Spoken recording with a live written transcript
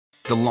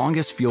The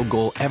longest field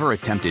goal ever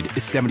attempted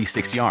is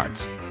 76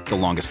 yards. The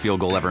longest field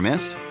goal ever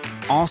missed?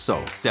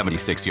 Also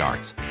 76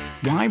 yards.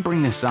 Why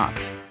bring this up?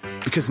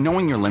 Because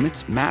knowing your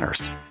limits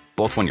matters,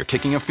 both when you're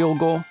kicking a field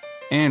goal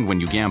and when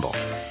you gamble.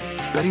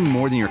 Betting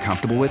more than you're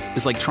comfortable with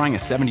is like trying a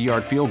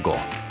 70-yard field goal.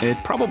 It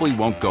probably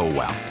won't go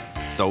well.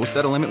 So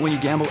set a limit when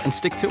you gamble and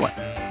stick to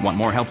it. Want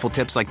more helpful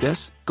tips like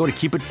this? Go to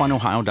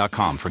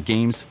keepitfunohio.com for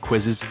games,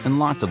 quizzes, and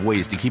lots of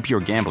ways to keep your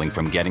gambling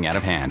from getting out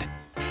of hand.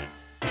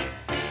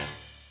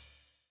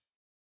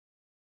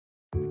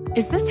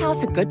 Is this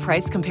house a good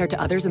price compared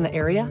to others in the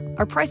area?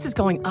 Are prices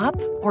going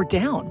up or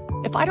down?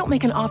 If I don't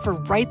make an offer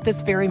right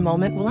this very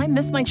moment, will I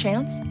miss my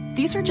chance?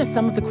 These are just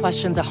some of the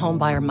questions a home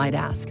buyer might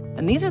ask.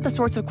 And these are the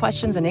sorts of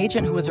questions an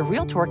agent who is a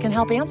Realtor can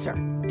help answer.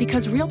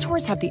 Because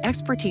Realtors have the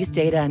expertise,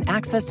 data, and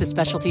access to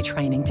specialty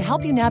training to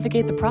help you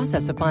navigate the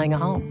process of buying a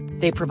home.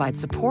 They provide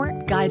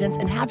support, guidance,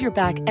 and have your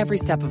back every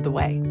step of the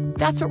way.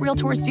 That's what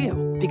Realtors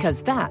do,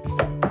 because that's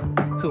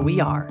who we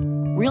are.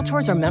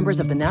 Realtors are members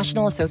of the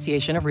National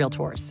Association of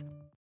Realtors.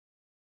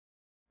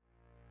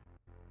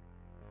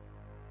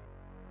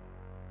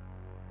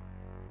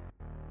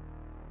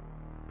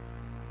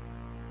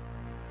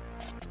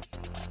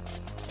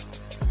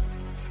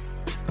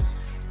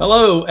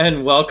 Hello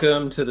and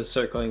welcome to the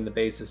Circling the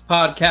Bases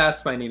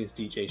podcast. My name is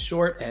DJ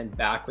Short, and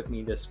back with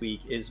me this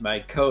week is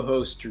my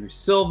co-host Drew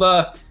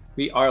Silva.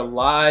 We are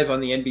live on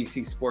the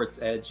NBC Sports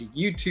Edge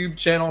YouTube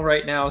channel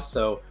right now,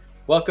 so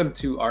welcome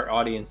to our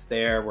audience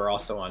there. We're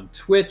also on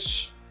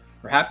Twitch.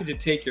 We're happy to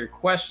take your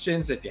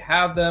questions if you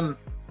have them.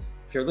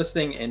 If you're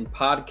listening in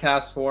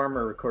podcast form,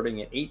 we're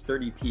recording at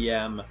 8:30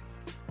 p.m.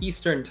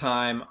 Eastern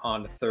Time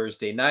on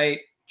Thursday night.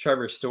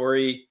 Trevor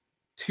Story,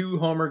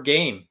 2-homer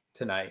game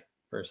tonight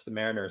versus the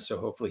Mariners, so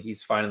hopefully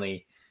he's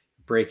finally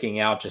breaking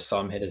out. Just saw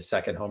him hit his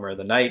second homer of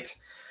the night.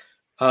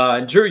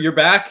 Drew, you're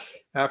back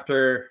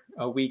after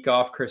a week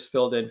off. Chris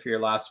filled in for your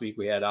last week.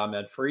 We had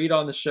Ahmed Fareed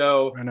on the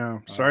show. I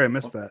know. Sorry I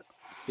missed that.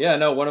 Yeah,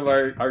 no, one of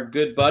our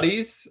good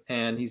buddies,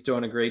 and he's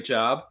doing a great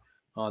job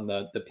on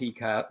the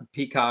Peacock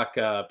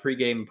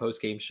pregame and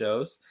postgame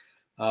shows.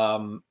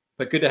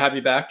 But good to have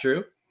you back,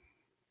 Drew.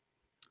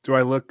 Do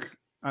I look...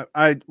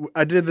 I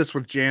did this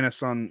with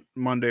Janice on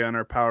Monday on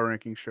our power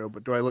ranking show,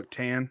 but do I look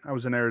tan? I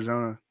was in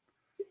Arizona.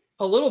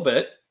 A little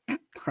bit.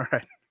 All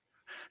right.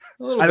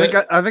 A little bit.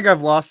 I think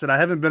I've lost it. I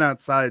haven't been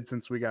outside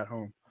since we got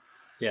home.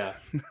 Yeah.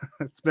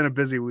 It's been a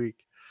busy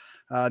week.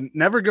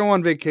 Never go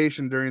on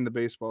vacation during the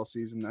baseball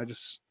season.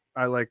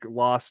 I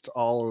lost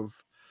all of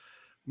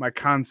my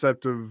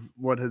concept of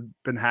what has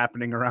been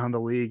happening around the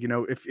league. You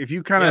know, if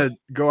you kind of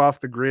go off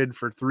the grid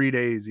for 3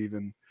 days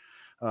even,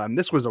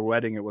 this was a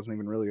wedding. It wasn't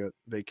even really a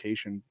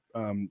vacation.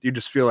 You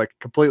just feel like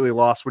completely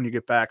lost when you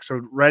get back. So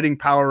writing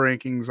power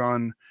rankings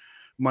on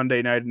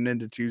Monday night and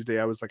into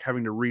Tuesday, I was like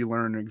having to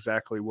relearn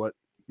exactly what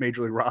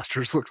major league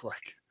rosters look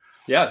like.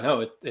 Yeah,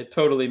 no, it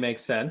totally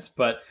makes sense.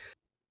 But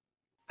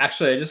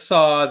actually, I just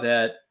saw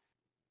that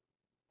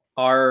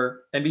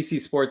our NBC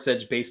Sports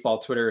Edge baseball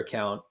Twitter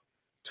account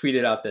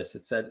tweeted out this.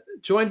 It said,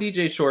 join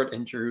DJ Short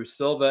and Drew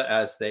Silva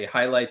as they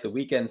highlight the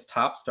weekend's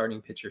top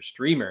starting pitcher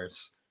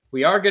streamers.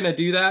 We are going to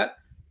do that.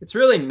 It's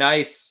really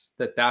nice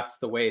that that's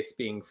the way it's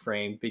being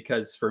framed,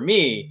 because for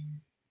me,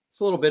 it's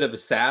a little bit of a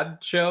sad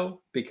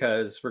show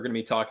because we're going to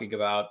be talking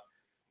about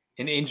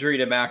an injury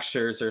to Max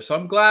Scherzer. So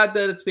I'm glad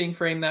that it's being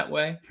framed that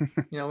way.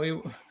 You know, we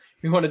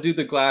want to do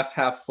the glass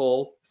half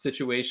full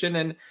situation,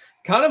 and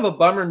kind of a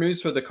bummer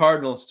news for the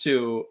Cardinals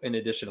too, in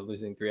addition to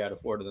losing 3 out of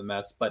 4 to the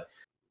Mets, but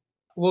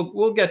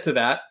we'll get to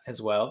that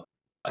as well.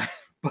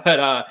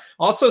 But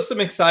also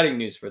some exciting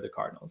news for the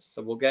Cardinals.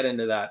 So we'll get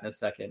into that in a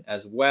second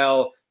as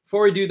well.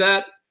 Before we do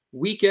that,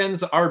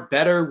 weekends are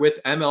better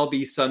with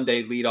MLB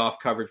Sunday leadoff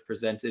coverage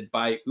presented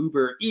by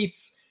Uber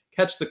Eats.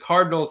 Catch the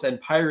Cardinals and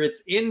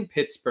Pirates in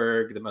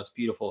Pittsburgh, the most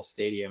beautiful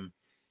stadium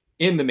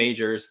in the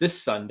majors,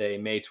 this Sunday,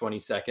 May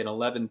 22nd,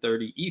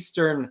 11:30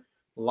 Eastern,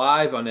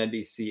 live on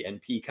NBC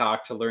and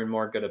Peacock. To learn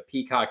more, go to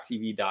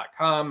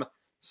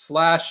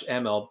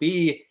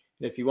peacocktv.com/MLB.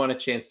 If you want a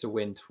chance to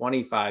win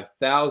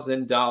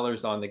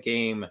 $25,000 on the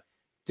game,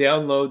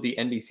 download the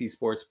NBC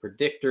Sports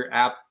Predictor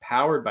app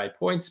powered by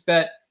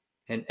PointsBet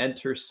and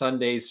enter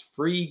Sunday's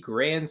free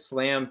Grand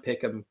Slam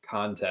Pick'em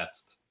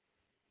contest.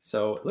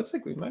 So it looks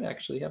like we might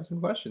actually have some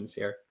questions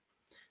here.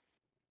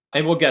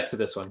 And we'll get to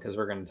this one because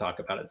we're going to talk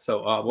about it.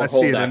 So we'll hold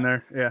see it that in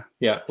there. Yeah.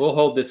 Yeah, we'll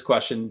hold this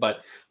question,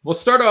 but we'll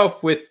start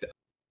off with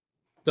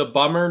the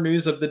bummer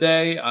news of the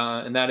day,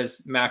 and that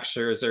is Max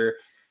Scherzer.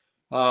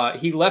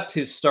 He left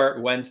his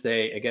start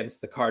Wednesday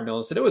against the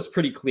Cardinals, and it was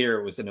pretty clear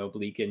it was an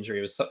oblique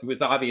injury. It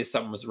was obvious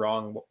something was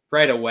wrong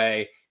right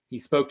away. He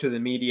spoke to the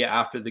media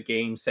after the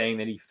game saying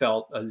that he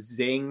felt a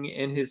zing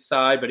in his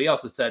side, but he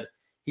also said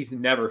he's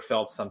never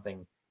felt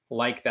something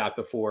like that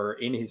before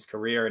in his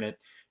career. And it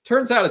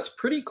turns out it's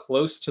pretty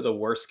close to the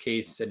worst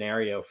case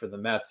scenario for the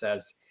Mets,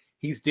 as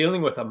he's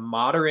dealing with a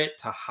moderate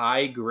to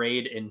high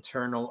grade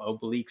internal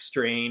oblique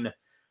strain.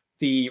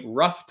 The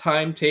rough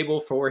timetable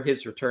for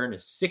his return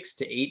is 6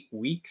 to 8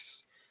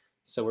 weeks.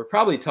 So we're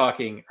probably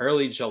talking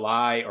early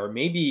July or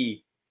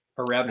maybe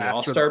around the After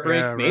All-Star the-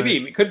 break. yeah, Maybe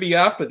right. it could be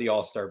after the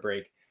All-Star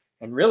break.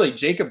 And really,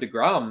 Jacob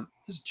deGrom,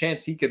 there's a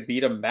chance he could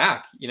beat him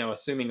back,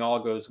 assuming all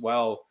goes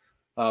well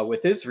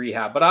with his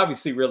rehab. But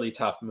obviously, really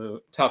tough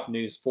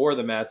news for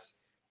the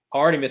Mets.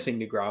 Already missing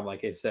deGrom,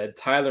 like I said.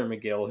 Tyler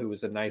McGill, who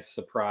was a nice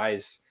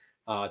surprise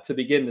to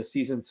begin the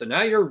season. So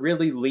now you're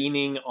really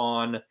leaning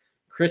on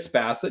Chris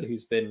Bassett,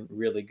 who's been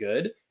really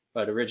good.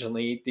 But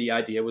originally, the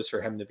idea was for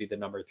him to be the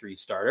number 3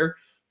 starter.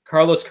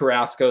 Carlos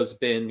Carrasco's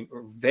been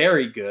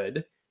very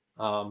good.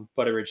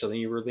 But originally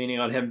you were leaning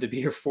on him to be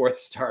your 4th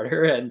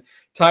starter, and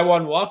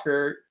Taijuan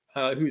Walker,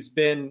 who's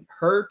been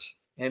hurt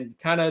and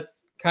kind of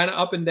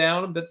up and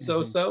down a bit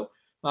so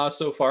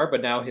far,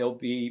 but now he'll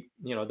be,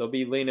 they'll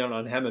be leaning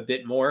on him a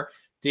bit more.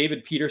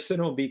 David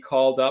Peterson will be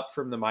called up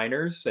from the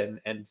minors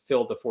and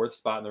fill the 4th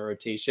spot in the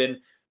rotation.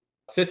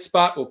 5th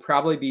spot will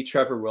probably be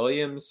Trevor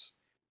Williams.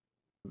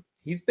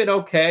 He's been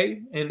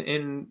okay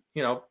in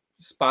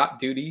spot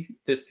duty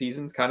this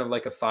season. It's kind of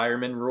like a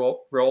fireman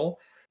role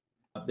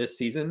this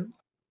season.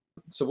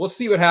 So we'll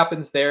see what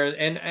happens there.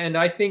 And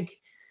I think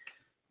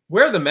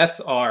where the Mets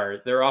are,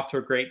 they're off to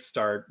a great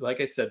start. Like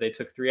I said, they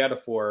took 3 out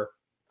of 4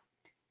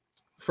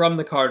 from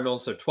the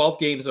Cardinals. So 12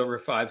 games over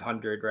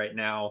 500 right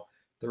now.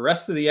 The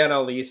rest of the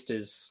NL East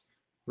is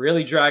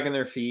really dragging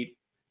their feet,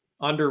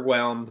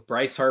 underwhelmed.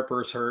 Bryce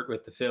Harper's hurt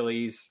with the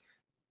Phillies.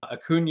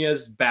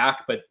 Acuna's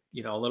back, but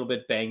a little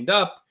bit banged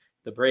up.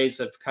 The Braves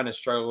have kind of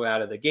struggled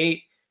out of the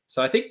gate.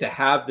 So I think to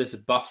have this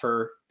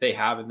buffer they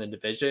have in the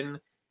division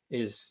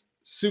is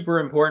super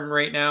important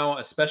right now,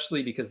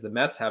 especially because the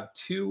Mets have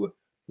 2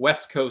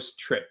 West Coast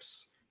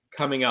trips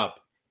coming up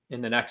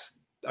in the next,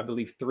 I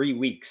believe, 3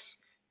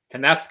 weeks.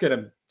 And that's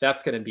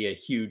gonna be a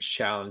huge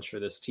challenge for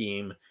this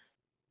team.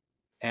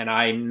 And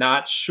I'm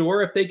not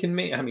sure if they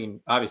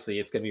can obviously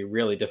it's going to be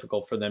really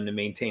difficult for them to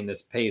maintain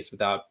this pace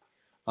without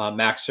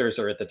Max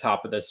Scherzer at the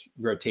top of this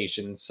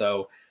rotation.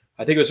 So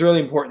I think it was really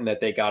important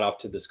that they got off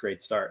to this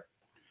great start.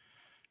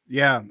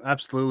 Yeah,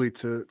 absolutely.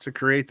 To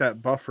create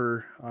that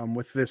buffer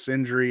with this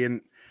injury.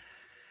 And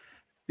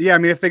yeah,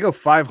 if they go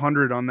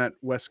 500 on that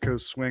West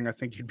Coast swing, I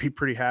think you'd be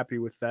pretty happy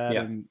with that.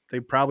 Yeah. And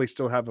they probably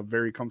still have a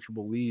very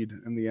comfortable lead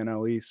in the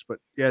NL East. But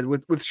yeah,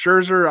 with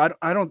Scherzer,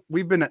 I don't,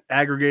 we've been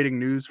aggregating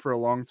news for a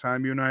long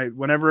time. You and I,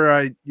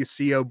 whenever you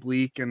see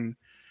oblique and,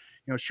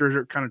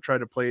 Scherzer kind of tried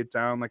to play it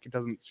down. Like it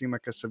doesn't seem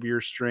like a severe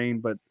strain,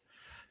 but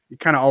you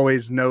kind of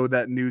always know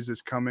that news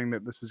is coming,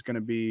 that this is going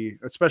to be,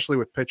 especially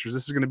with pitchers,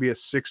 this is going to be a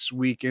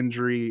 6-week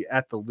injury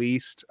at the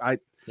least. I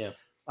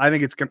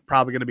think it's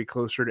probably going to be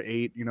closer to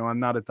 8. I'm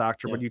not a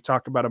doctor, but you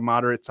talk about a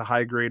moderate to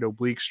high grade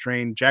oblique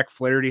strain. Jack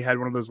Flaherty had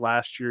one of those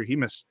last year. He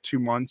missed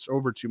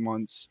over 2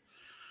 months.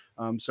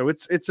 So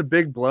it's a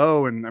big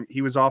blow. And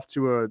he was off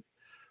to a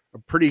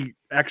pretty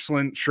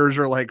excellent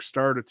Scherzer-like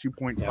start, a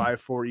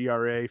 2.54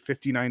 ERA,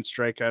 59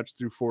 strikeouts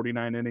through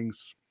 49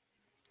 innings.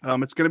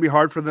 It's going to be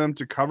hard for them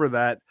to cover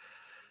that.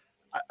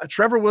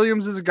 Trevor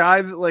Williams is a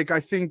guy that I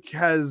think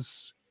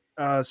has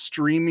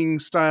streaming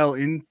style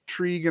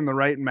intrigue in the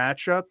right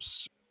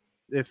matchups.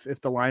 If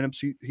the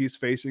lineups he's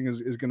facing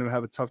is going to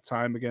have a tough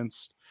time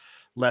against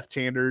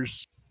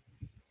left-handers.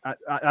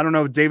 I don't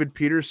know. David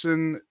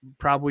Peterson,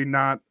 probably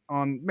not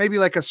on, maybe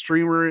like a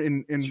streamer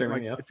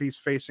if he's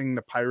facing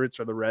the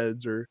Pirates or the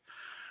Reds or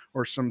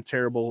some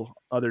terrible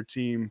other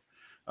team.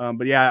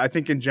 But yeah, I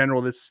think in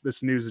general,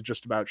 this news is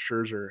just about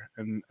Scherzer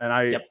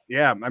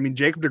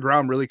Jacob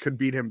deGrom really could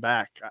beat him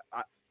back.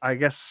 I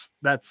guess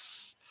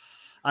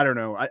I don't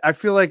know. I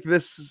feel like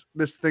this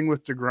thing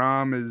with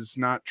deGrom is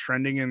not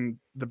trending in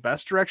the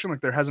best direction.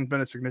 Like there hasn't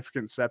been a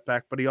significant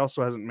setback, but he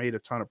also hasn't made a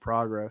ton of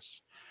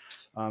progress.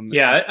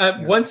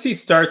 Once he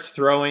starts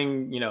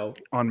throwing,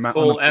 on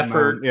full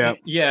effort,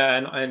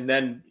 and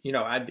then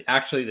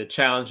actually the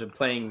challenge of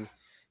playing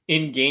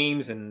in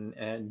games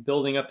and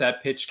building up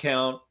that pitch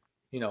count,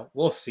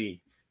 we'll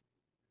see.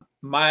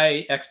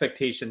 My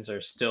expectations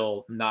are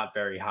still not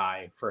very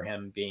high for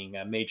him being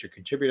a major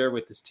contributor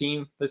with this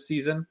team this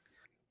season,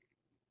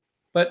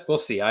 but we'll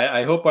see.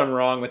 I hope I'm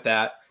wrong with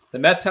that. The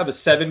Mets have a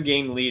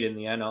 7-game lead in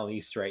the NL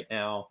East right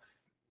now.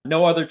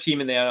 No other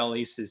team in the NL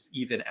East is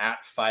even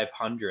at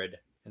 500,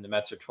 and the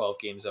Mets are 12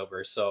 games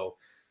over. So,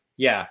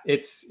 yeah,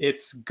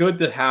 it's good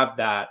to have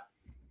that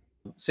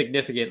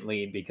significant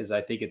lead because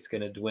I think it's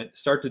going to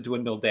start to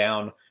dwindle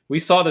down. We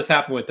saw this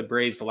happen with the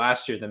Braves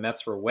last year. The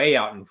Mets were way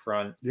out in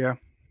front. Yeah.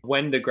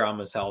 When deGrom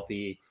was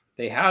healthy,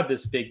 they had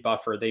this big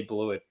buffer. They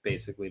blew it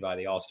basically by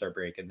the All-Star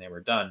break, and they were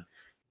done.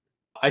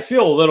 I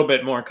feel a little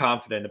bit more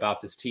confident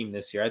about this team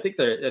this year. I think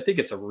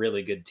it's a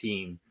really good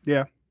team.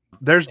 Yeah.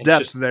 There's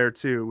depth there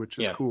too, which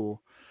is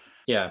cool.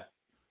 Yeah.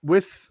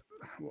 With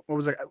what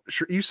was that?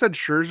 You said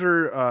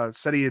Scherzer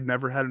said he had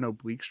never had an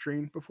oblique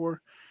strain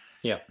before.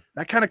 Yeah.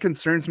 That kind of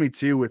concerns me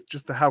too, with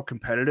just how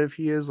competitive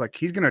he is. Like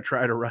he's going to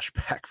try to rush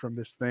back from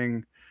this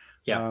thing.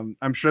 Yeah.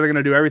 I'm sure they're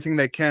going to do everything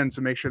they can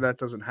to make sure that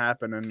doesn't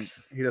happen and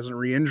he doesn't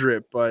re-injure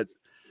it. But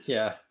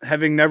yeah,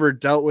 having never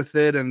dealt with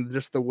it and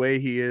just the way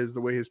he is,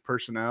 the way his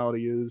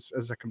personality is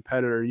as a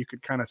competitor, you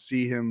could kind of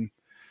see him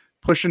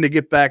pushing to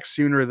get back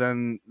sooner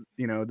than,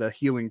 the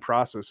healing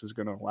process is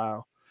going to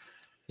allow.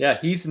 Yeah,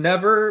 he's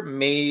never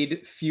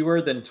made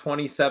fewer than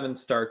 27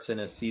 starts in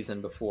a season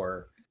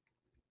before,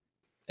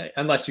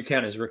 unless you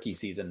count his rookie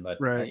season, but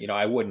Right.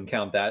 I wouldn't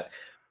count that.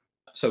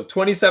 So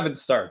 27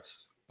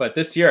 starts. But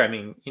this year, I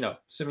mean,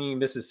 assuming he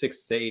misses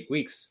 6 to 8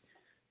 weeks,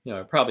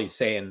 probably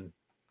saying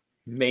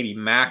maybe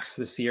max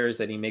this year is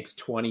that he makes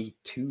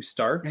 22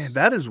 starts. Man,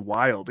 that is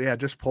wild. Yeah,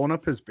 just pulling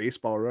up his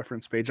Baseball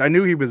Reference page. I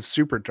knew he was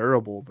super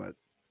durable, but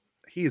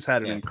he's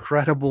had an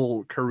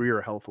incredible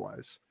career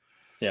health-wise.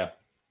 Yeah.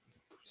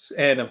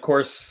 And of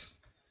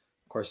course,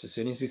 as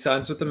soon as he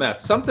signs with the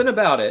Mets, something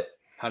about it,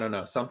 I don't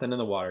know, something in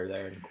the water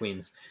there in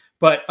Queens.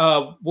 But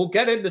we'll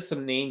get into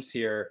some names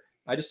here.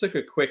 I just took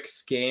a quick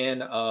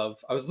scan I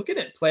was looking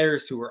at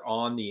players who were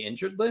on the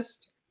injured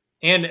list,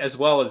 and as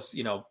well as,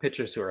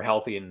 pitchers who are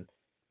healthy and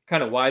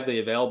kind of widely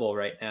available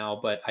right now.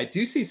 But I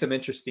do see some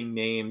interesting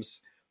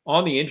names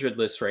on the injured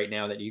list right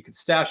now that you could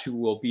stash who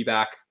will be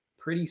back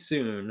pretty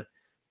soon.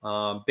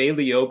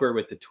 Bailey Ober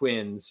with the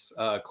Twins,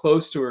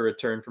 close to a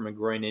return from a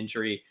groin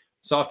injury.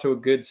 Was off to a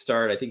good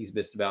start. I think he's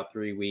missed about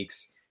 3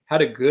 weeks.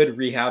 Had a good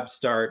rehab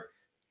start.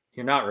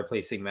 You're not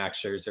replacing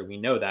Max Scherzer. We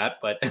know that.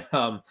 But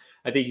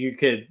I think you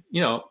could,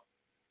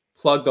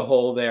 plug the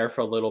hole there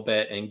for a little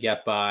bit and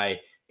get by.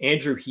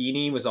 Andrew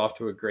Heaney was off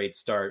to a great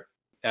start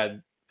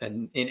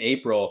in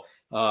April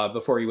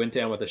before he went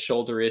down with a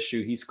shoulder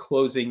issue. He's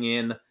closing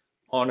in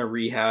on a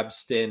rehab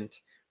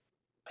stint.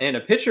 And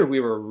a pitcher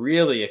we were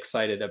really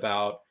excited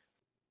about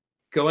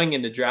going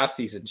into draft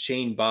season,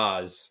 Shane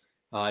Baz,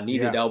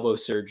 needed elbow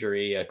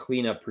surgery, a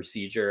cleanup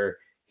procedure.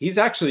 He's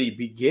actually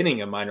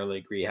beginning a minor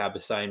league rehab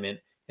assignment.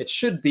 It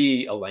should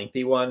be a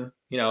lengthy one.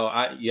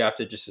 You have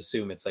to just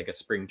assume it's like a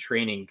spring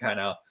training kind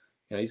of,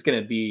 he's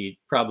going to be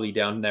probably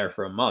down there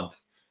for a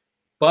month.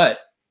 But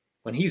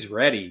when he's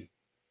ready,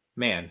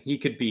 man, he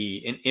could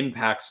be an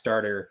impact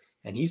starter.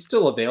 And he's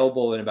still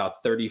available in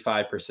about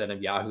 35%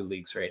 of Yahoo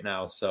leagues right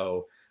now.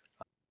 So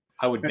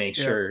I would make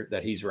sure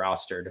that he's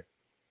rostered.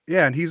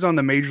 Yeah, and he's on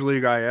the Major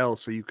League IL,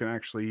 so you can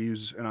actually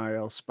use an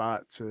IL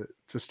spot to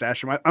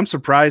stash him. I'm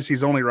surprised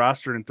he's only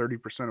rostered in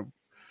 30%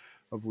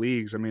 of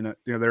leagues. I mean,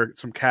 there are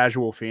some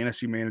casual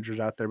fantasy managers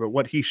out there, but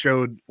what he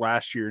showed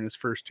last year in his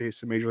first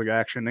taste of Major League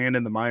action and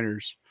in the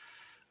minors,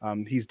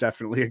 he's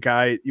definitely a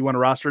guy you want to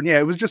roster. And yeah,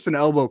 it was just an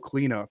elbow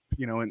cleanup,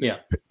 and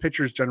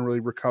pitchers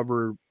generally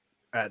recover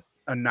at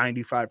a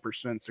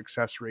 95%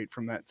 success rate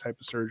from that type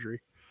of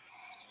surgery.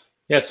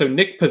 Yeah, so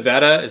Nick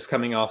Pivetta is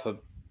coming off a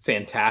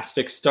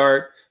fantastic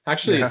start.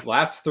 Actually, his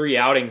last 3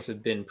 outings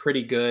have been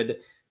pretty good.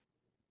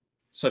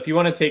 So if you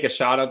want to take a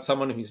shot on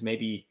someone who's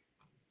maybe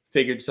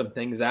figured some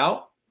things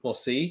out, we'll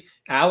see.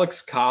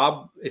 Alex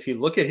Cobb, if you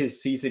look at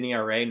his season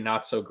ERA,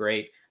 not so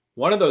great.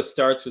 One of those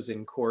starts was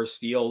in Coors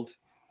Field,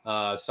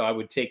 so I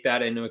would take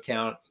that into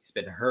account. He's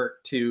been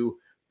hurt too,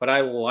 but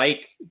I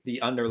like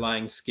the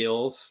underlying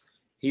skills.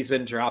 He's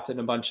been dropped in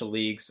a bunch of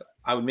leagues.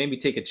 I would maybe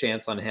take a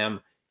chance on him.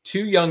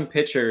 2 young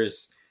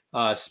pitchers,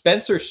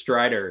 Spencer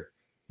Strider.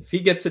 If he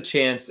gets a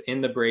chance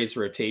in the Braves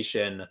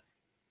rotation,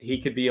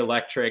 he could be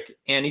electric,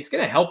 and he's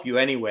going to help you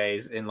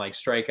anyways in like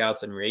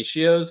strikeouts and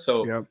ratios.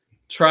 So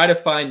try to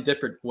find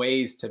different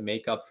ways to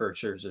make up for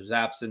Scherzer's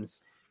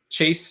absence.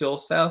 Chase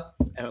Silseth,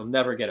 and I'll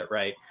never get it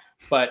right,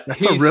 but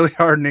that's a really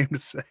hard name to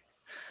say.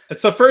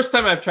 It's the first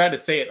time I've tried to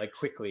say it like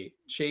quickly.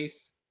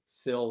 Chase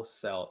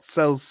Silseth.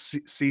 Sells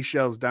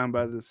seashells down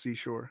by the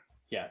seashore.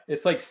 Yeah,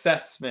 it's like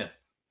Seth Smith.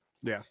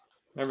 Yeah.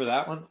 Remember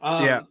that one?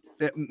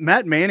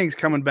 Matt Manning's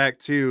coming back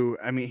too.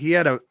 I mean, he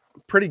had a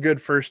pretty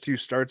good first 2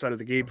 starts out of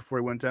the gate before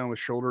he went down with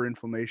shoulder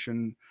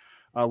inflammation.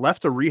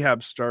 Left a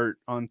rehab start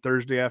on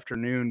Thursday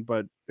afternoon,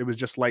 but it was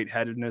just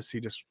lightheadedness. He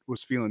just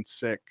was feeling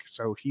sick.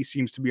 So he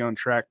seems to be on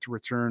track to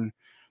return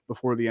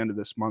before the end of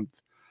this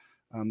month.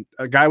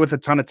 A guy with a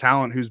ton of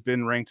talent who's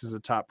been ranked as a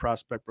top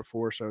prospect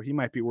before, so he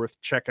might be worth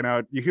checking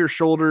out. You hear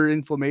shoulder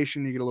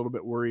inflammation, you get a little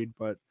bit worried,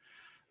 but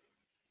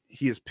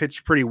he has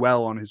pitched pretty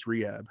well on his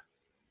rehab.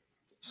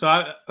 So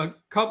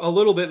a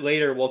little bit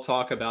later, we'll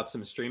talk about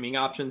some streaming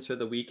options for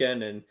the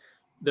weekend, and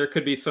there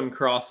could be some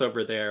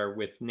crossover there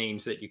with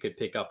names that you could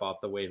pick up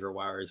off the waiver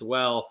wire as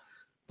well.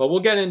 But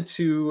we'll get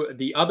into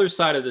the other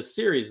side of the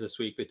series this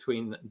week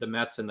between the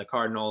Mets and the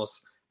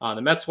Cardinals.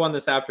 The Mets won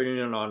this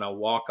afternoon on a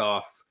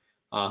walk-off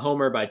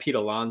homer by Pete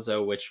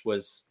Alonso, which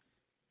was,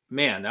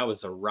 man, that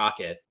was a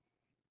rocket.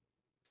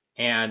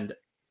 And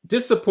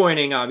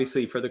disappointing,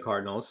 obviously, for the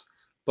Cardinals,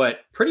 but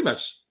pretty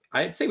much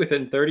I'd say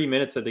within 30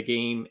 minutes of the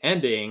game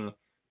ending,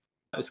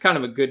 it was kind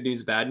of a good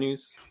news, bad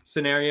news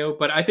scenario,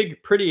 but I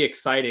think pretty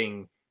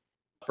exciting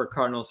for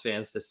Cardinals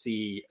fans to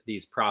see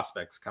these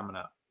prospects coming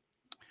up.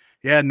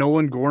 Yeah,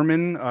 Nolan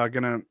Gorman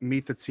going to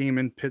meet the team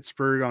in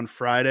Pittsburgh on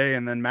Friday,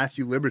 and then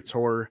Matthew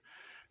Liberatore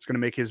is going to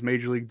make his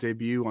Major League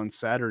debut on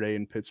Saturday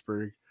in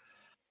Pittsburgh.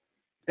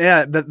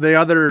 Yeah, the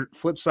other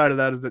flip side of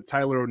that is that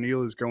Tyler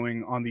O'Neill is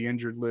going on the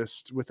injured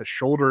list with a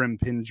shoulder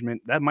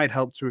impingement. That might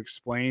help to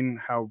explain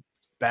how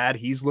bad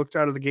he's looked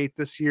out of the gate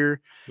this year.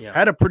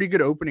 Had a pretty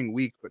good opening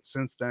week, but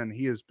since then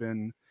he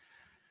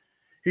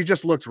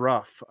just looked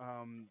rough.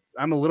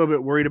 I'm a little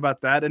bit worried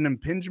about that. An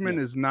impingement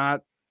is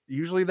not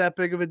usually that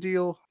big of a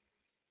deal,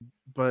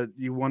 but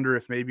you wonder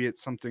if maybe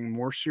it's something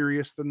more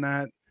serious than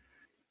that.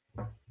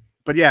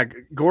 But yeah,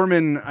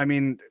 Gorman, I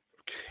mean,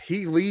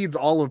 he leads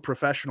all of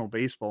professional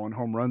baseball in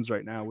home runs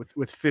right now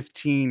with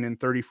 15 and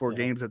 34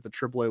 games at the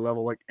AAA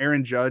level. Like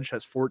Aaron Judge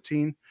has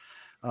 14.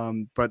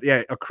 But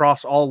yeah,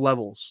 across all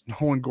levels,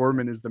 Nolan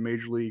Gorman is the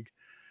major league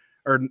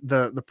or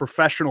the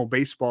professional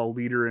baseball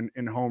leader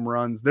in home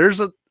runs.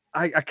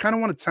 I kind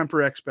of want to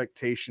temper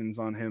expectations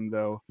on him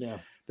though. Yeah.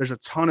 There's a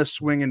ton of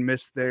swing and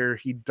miss there.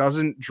 He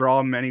doesn't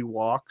draw many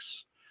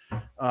walks.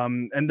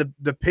 And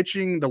the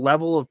pitching, the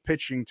level of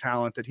pitching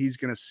talent that he's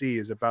going to see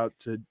is about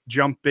to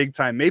jump big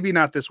time. Maybe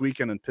not this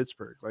weekend in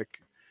Pittsburgh. Like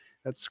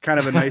that's kind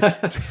of a nice,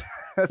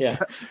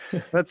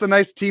 that's a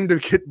nice team to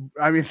get.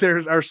 I mean,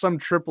 there are some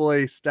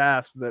AAA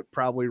staffs that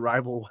probably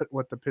rival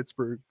what the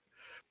Pittsburgh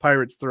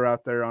Pirates throw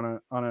out there on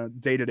a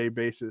day-to-day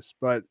basis.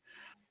 But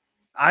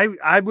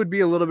I would be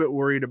a little bit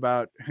worried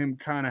about him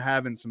kind of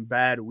having some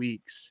bad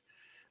weeks.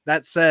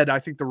 That said, I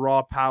think the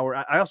raw power,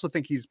 I also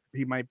think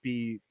he might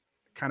be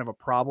kind of a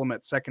problem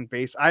at second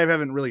base. I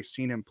haven't really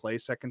seen him play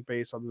second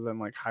base other than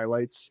like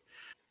highlights.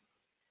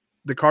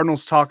 The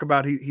Cardinals talk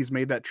about he's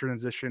made that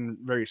transition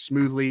very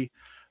smoothly,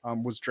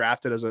 was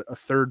drafted as a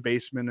third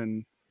baseman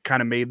and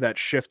kind of made that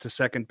shift to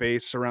second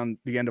base around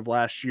the end of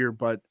last year.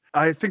 But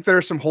I think there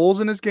are some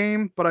holes in his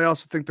game, but I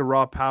also think the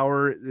raw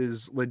power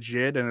is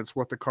legit and it's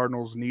what the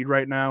Cardinals need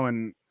right now.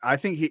 And I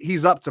think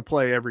he's up to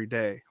play every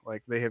day.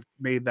 Like they have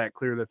made that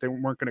clear that they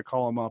weren't going to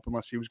call him up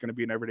unless he was going to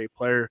be an everyday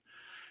player.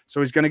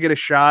 So he's going to get a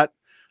shot.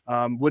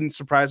 Wouldn't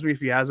surprise me if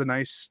he has a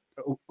nice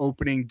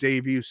opening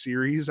debut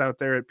series out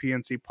there at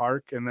PNC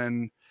Park and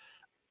then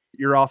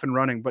you're off and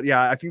running. But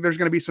yeah, I think there's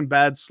going to be some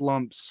bad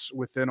slumps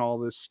within all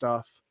this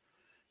stuff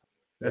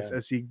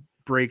as he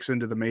breaks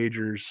into the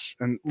majors.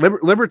 And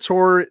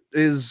Liberatore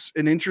is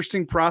an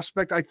interesting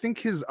prospect. I think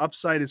his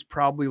upside is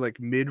probably like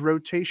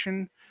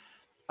mid-rotation.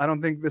 I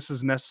don't think this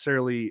is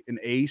necessarily an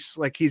ace.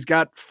 Like he's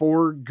got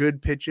 4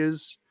 good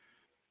pitches.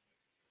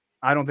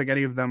 I don't think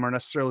any of them are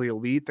necessarily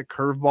elite. The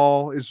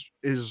curveball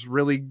is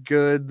really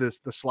good. The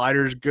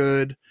slider's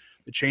good.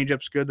 The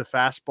changeup's good. The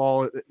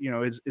fastball,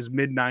 is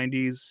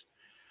mid-90s.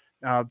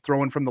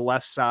 Throwing from the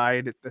left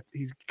side.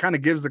 He kind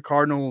of gives the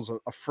Cardinals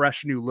a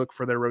fresh new look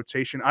for their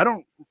rotation.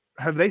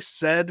 Have they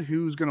said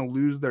who's going to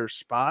lose their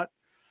spot?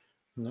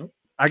 Nope.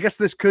 I guess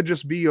this could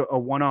just be a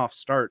one-off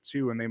start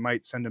too, and they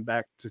might send him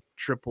back to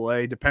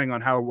AAA depending on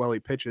how well he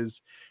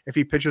pitches. If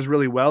he pitches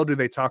really well, do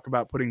they talk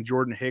about putting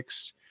Jordan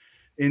Hicks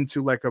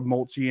into like a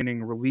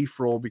multi-inning relief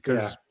role?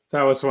 Because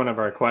that was one of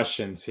our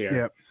questions here.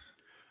 Yeah.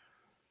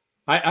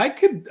 I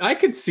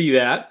could see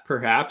that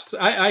perhaps.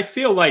 I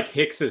feel like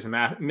Hicks is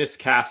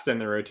miscast in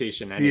the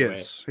rotation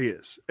anyway. He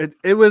is.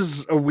 It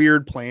was a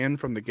weird plan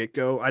from the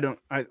get-go.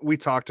 We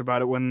talked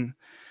about it when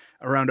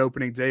around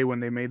opening day when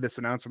they made this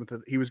announcement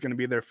that he was going to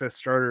be their 5th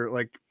starter.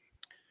 Like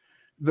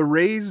the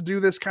Rays do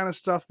this kind of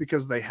stuff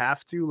because they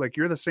have to. Like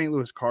you're the St.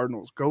 Louis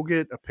Cardinals. Go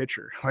get a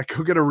pitcher. Like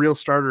go get a real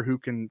starter who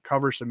can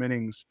cover some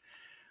innings.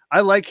 I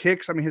like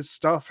Hicks. I mean, his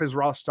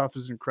raw stuff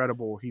is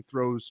incredible. He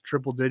throws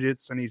triple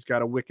digits and he's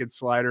got a wicked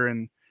slider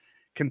and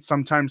can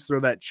sometimes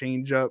throw that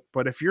changeup.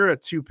 But if you're a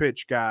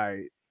 2-pitch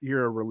guy,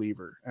 you're a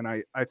reliever. And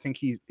I think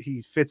he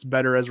fits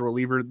better as a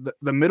reliever.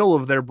 The middle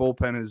of their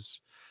bullpen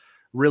is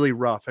really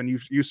rough. And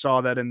you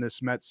saw that in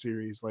this Mets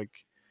series. Like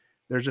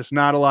there's just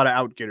not a lot of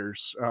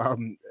outgetters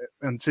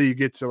until you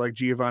get to like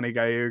Giovanni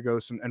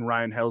Gallegos and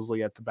Ryan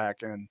Helsley at the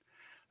back end.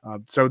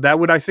 So that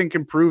would, I think,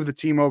 improve the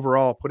team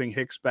overall, putting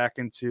Hicks back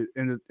into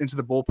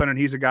the bullpen. And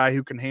he's a guy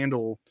who can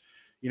handle,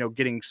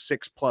 getting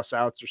 6+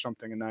 outs or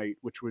something a night,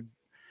 which would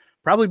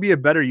probably be a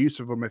better use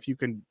of him if you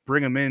can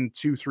bring him in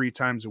 2-3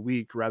 times a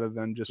week rather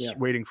than just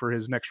waiting for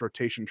his next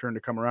rotation turn to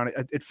come around.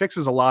 It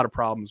fixes a lot of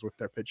problems with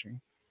their pitching.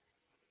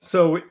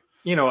 So,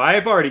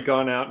 I've already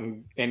gone out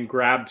and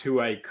grabbed who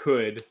I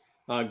could.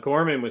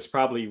 Gorman was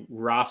probably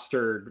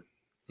rostered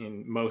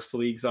in most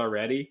leagues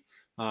already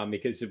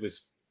because it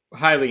was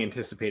highly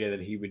anticipated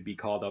that he would be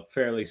called up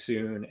fairly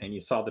soon. And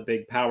you saw the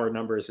big power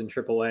numbers in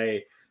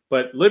AAA.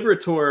 But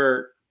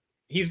Liberatore,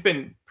 he's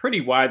been pretty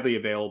widely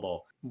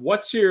available.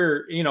 What's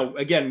your,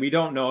 again, we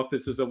don't know if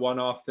this is a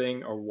one-off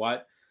thing or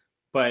what,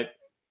 but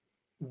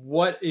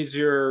what is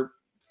your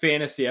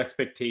fantasy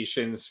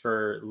expectations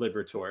for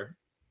Liberatore?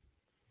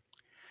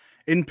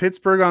 In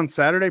Pittsburgh on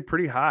Saturday,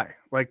 pretty high.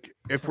 Like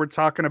if we're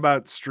talking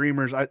about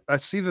streamers, I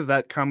see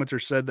that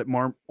commenter said that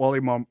Wally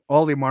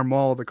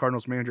Marmol, the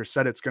Cardinals manager,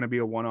 said it's going to be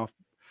a one-off.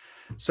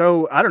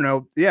 So I don't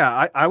know.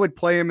 Yeah, I would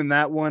play him in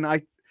that one.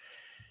 I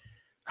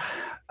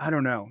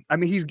don't know. I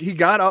mean, he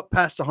got up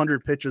past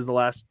 100 pitches the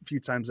last few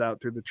times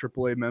out through the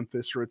AAA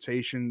Memphis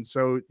rotation.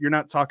 So you're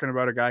not talking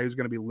about a guy who's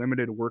going to be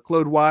limited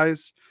workload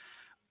wise.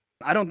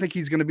 I don't think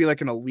he's going to be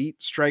like an elite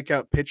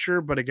strikeout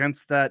pitcher, but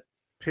against that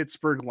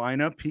Pittsburgh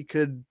lineup, he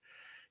could,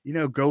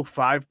 go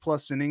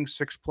 5+ innings,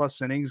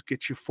 6+ innings,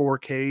 get you 4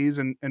 Ks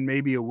and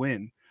maybe a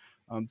win.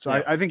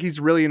 I think he's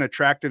really an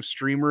attractive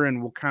streamer,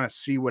 and we'll kind of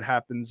see what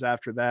happens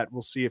after that.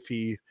 We'll see if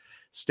he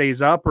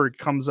stays up or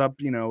comes up,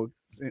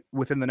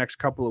 within the next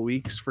couple of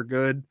weeks for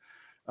good.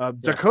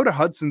 Dakota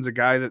Hudson's a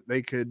guy that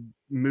they could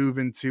move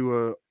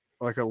into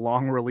a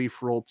long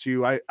relief role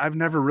too. I've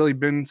never really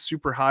been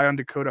super high on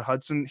Dakota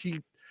Hudson.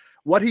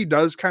 What he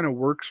does kind of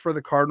works for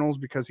the Cardinals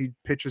because he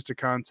pitches to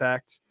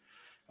contact.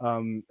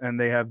 And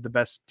they have the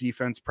best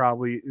defense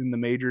probably in the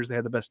majors. They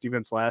had the best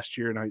defense last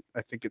year, and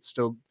I think it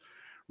still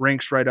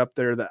ranks right up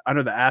there. I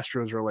know the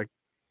Astros are like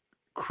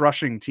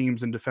crushing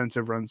teams in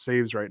defensive run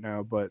saves right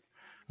now, but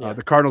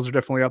the Cardinals are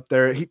definitely up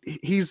there.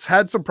 He's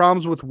had some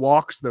problems with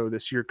walks though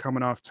this year,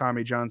 coming off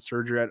Tommy John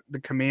surgery. The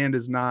command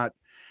is not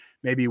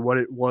maybe what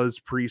it was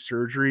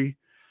pre-surgery.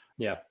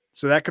 Yeah.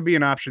 So that could be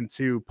an option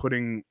too.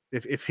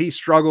 If he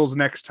struggles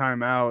next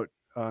time out,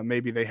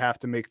 maybe they have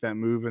to make that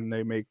move and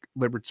they make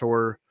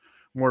Liberatore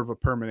more of a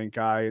permanent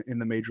guy in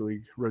the major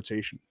league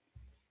rotation.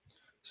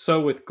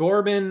 So with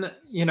Gorman,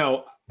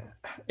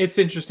 it's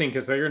interesting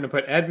because they're going to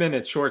put Edman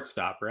at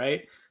shortstop,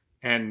 right?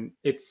 And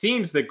it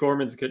seems that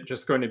Gorman's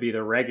just going to be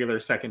the regular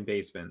second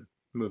baseman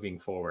moving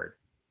forward.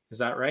 Is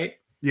that right?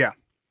 Yeah.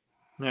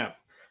 Yeah.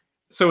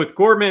 So with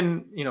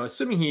Gorman,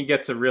 assuming he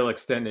gets a real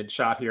extended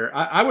shot here,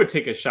 I would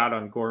take a shot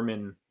on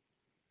Gorman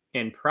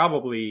and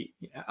probably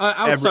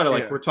outside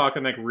of we're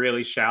talking like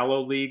really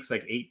shallow leagues,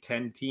 like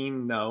 8-10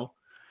 team. No,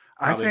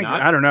 I think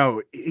not. I don't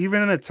know.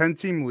 Even in a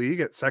 10-team league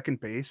at second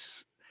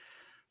base,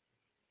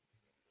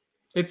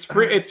 it's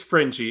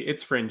fringy.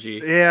 It's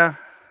fringy. Yeah,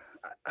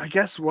 I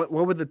guess what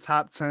would the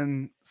top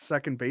 10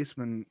 second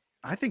baseman?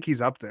 I think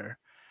he's up there.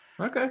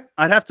 Okay,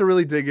 I'd have to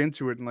really dig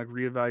into it and like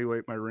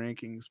reevaluate my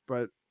rankings,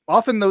 but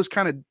often those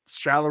kind of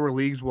shallower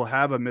leagues will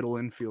have a middle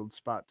infield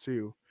spot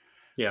too.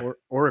 Yeah,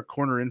 or a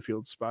corner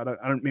infield spot.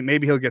 I don't mean,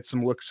 maybe he'll get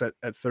some looks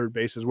at third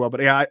base as well.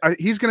 But yeah,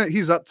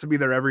 he's up to be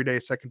their everyday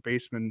second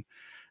baseman,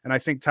 and I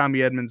think Tommy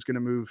Edman's going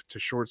to move to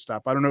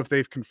shortstop. I don't know if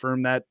they've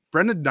confirmed that.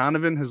 Brendan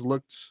Donovan has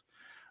looked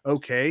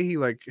okay. He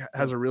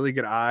has a really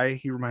good eye.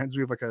 He reminds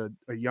me of like a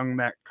young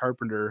Matt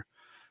Carpenter.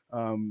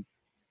 And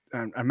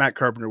Matt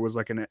Carpenter was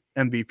like an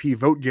MVP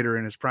vote getter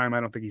in his prime.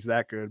 I don't think he's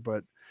that good,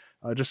 but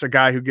just a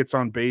guy who gets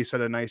on base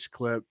at a nice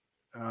clip.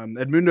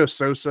 Edmundo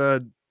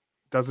Sosa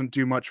doesn't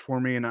do much for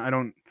me, and I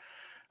don't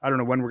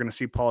know when we're going to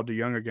see Paul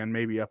DeJong again,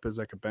 maybe up as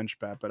like a bench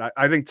bat, but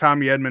I think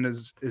Tommy Edman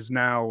is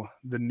now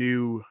the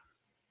new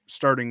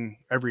starting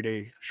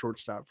everyday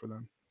shortstop for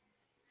them.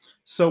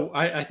 So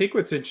I think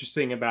what's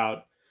interesting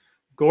about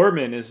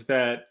Gorman is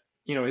that,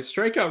 his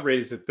strikeout rate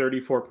is at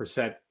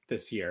 34%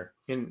 this year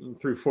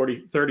through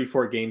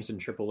 34 games in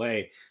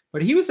AAA,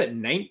 but he was at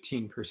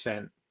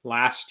 19%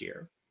 last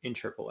year in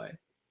AAA.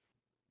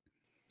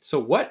 So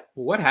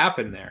what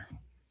happened there?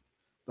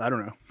 I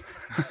don't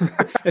know.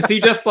 Is he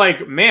just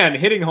like, man,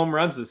 hitting home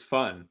runs is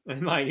fun,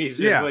 and like he's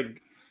just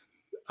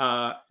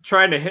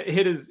trying to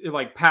hit his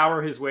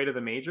power his way to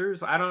the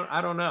majors? I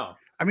don't know.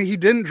 I mean, he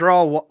didn't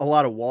draw a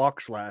lot of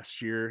walks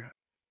last year.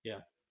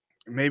 Yeah,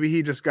 maybe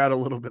he just got a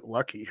little bit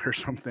lucky or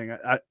something.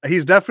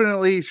 He's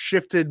definitely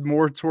shifted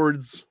more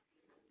towards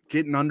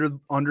getting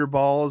under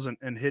balls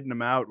and hitting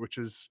them out, which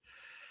is,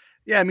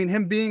 I mean,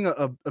 him being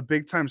a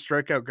big time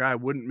strikeout guy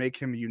wouldn't make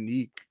him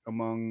unique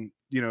among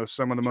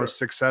some of the most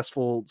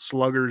successful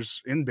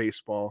sluggers in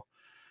baseball.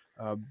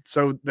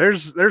 So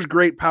there's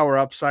great power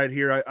upside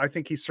here. I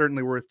think he's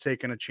certainly worth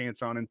taking a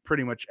chance on in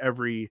pretty much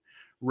every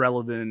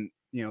relevant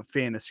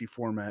fantasy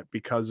format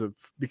because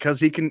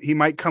he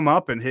might come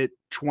up and hit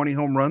 20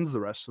 home runs the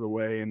rest of the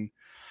way, and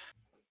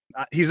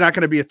he's not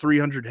going to be a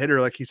 300 hitter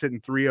like he's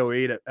hitting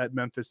 308 at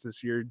Memphis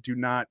this year. Do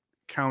not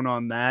count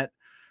on that.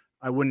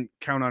 I wouldn't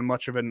count on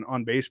much of an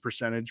on-base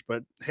percentage,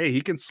 but hey,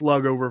 he can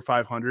slug over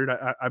 500.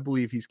 I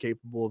believe he's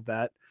capable of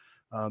that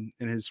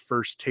in his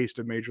first taste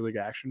of major league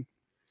action.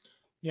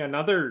 Yeah,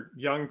 another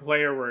young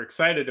player we're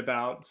excited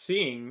about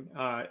seeing,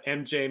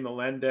 MJ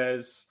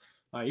Melendez.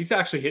 He's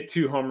actually hit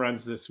 2 home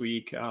runs this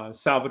week.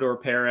 Salvador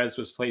Perez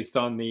was placed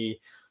on the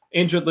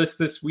injured list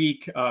this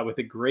week with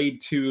a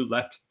grade 2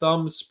 left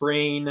thumb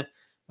sprain.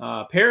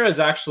 Perez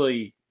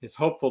actually is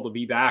hopeful to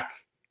be back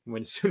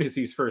as soon as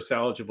he's first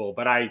eligible,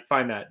 but I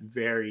find that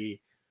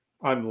very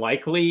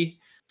unlikely.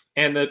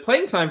 And the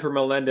playing time for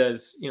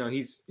Melendez, I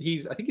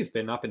think he's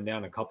been up and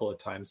down a couple of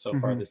times so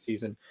far this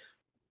season.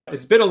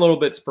 It's been a little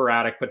bit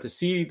sporadic, but to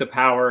see the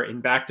power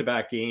in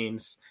back-to-back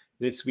games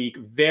this week,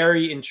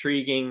 very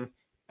intriguing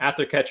at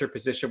the catcher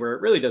position where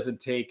it really doesn't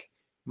take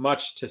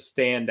much to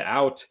stand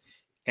out.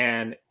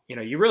 And,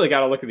 you really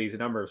got to look at these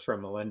numbers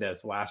from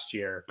Melendez last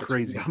year.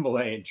 Crazy. AA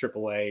and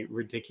AAA,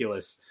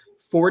 ridiculous.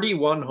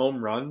 41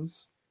 home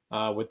runs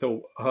with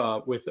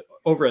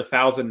over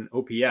 1,000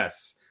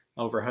 OPS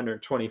over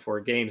 124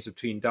 games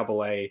between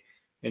AA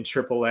and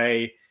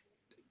AAA.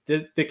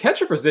 The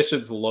catcher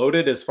position's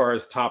loaded as far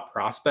as top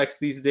prospects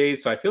these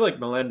days. So I feel like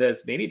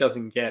Melendez maybe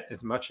doesn't get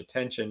as much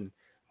attention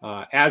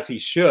as he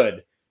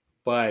should.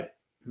 But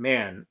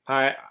man,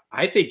 I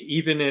think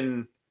even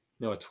in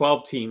a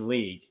 12-team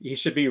league, he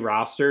should be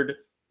rostered,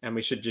 and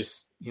we should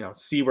just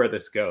see where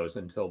this goes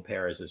until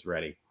Perez is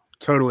ready.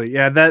 Totally,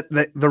 yeah. That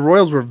the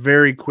Royals were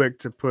very quick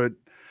to put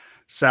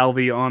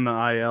Salvi on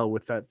the IL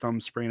with that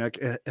thumb sprain.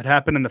 It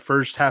happened in the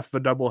first half of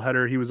the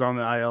doubleheader. He was on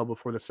the IL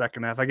before the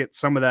second half. I get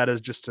some of that as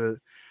just to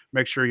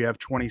make sure you have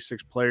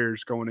 26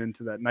 players going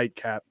into that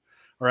nightcap,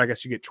 or I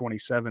guess you get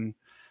 27.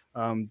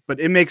 But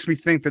it makes me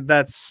think that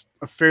that's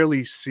a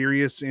fairly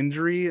serious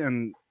injury,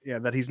 and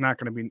that he's not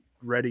going to be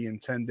ready in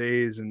 10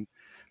 days. And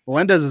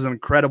Melendez is an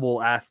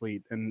incredible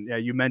athlete. And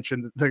you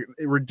mentioned the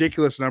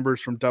ridiculous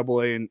numbers from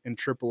AA and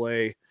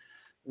AAA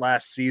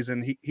last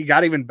season. He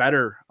got even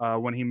better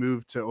when he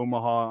moved to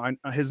Omaha.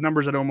 His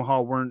numbers at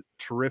Omaha weren't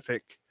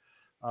terrific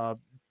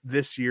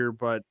this year,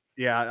 but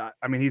I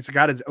mean, he's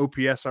got his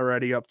OPS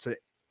already up to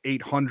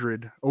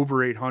 800,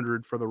 over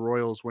 800 for the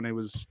Royals when it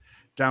was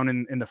down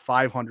in the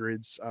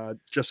 500s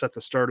just at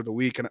the start of the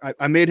week. And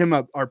I made him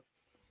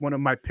one of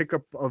my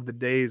pickup of the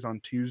days on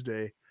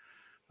Tuesday.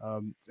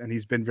 And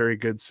he's been very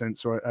good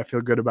since. So I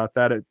feel good about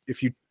that.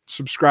 If you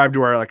subscribe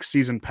to our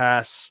season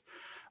pass,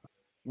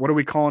 what are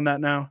we calling that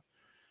now?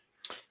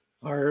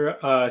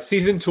 Our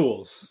season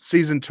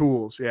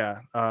tools.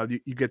 Yeah.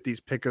 You get these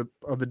pick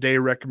of the day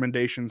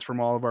recommendations from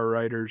all of our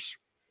writers.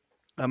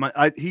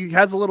 He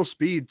has a little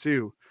speed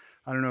too.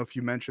 I don't know if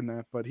you mentioned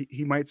that, but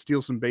he might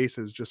steal some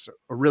bases. Just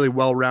a really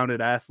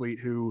well-rounded athlete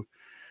who,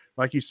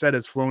 like you said,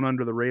 has flown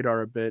under the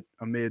radar a bit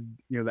amid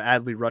the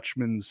Adley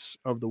Rutschmans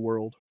of the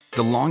world.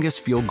 The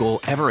longest field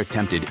goal ever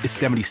attempted is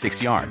 76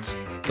 yards.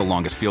 The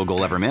longest field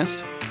goal ever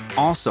missed?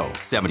 Also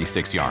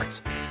 76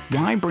 yards.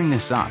 Why bring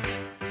this up?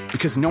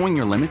 Because knowing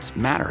your limits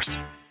matters,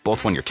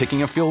 both when you're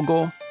kicking a field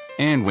goal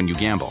and when you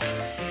gamble.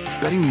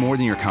 Betting more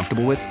than you're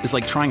comfortable with is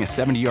like trying a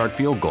 70-yard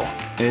field goal.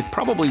 It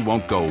probably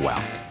won't go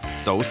well.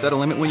 So set a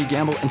limit when you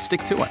gamble and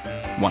stick to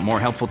it. Want more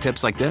helpful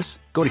tips like this?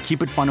 Go to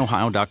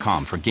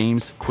keepitfunohio.com for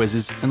games,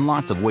 quizzes, and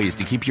lots of ways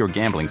to keep your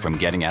gambling from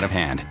getting out of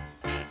hand.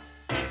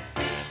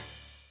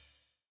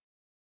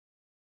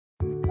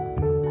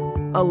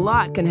 A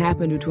lot can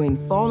happen between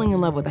falling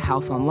in love with a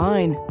house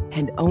online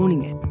and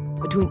owning it.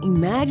 Between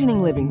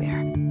imagining living there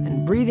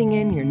and breathing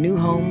in your new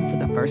home for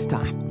the first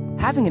time.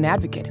 Having an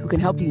advocate who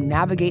can help you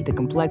navigate the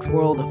complex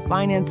world of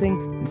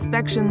financing,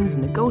 inspections,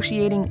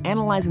 negotiating,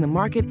 analyzing the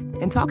market,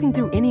 and talking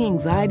through any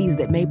anxieties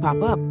that may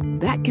pop up,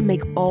 that can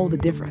make all the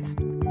difference.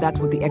 That's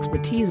what the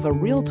expertise of a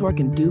Realtor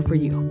can do for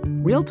you.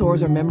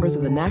 Realtors are members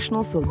of the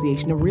National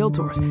Association of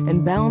Realtors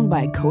and bound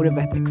by a code of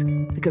ethics,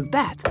 because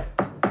that's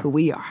who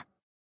we are.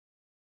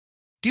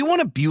 Do you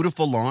want a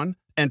beautiful lawn?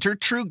 Enter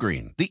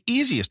TruGreen, the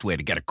easiest way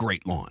to get a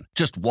great lawn.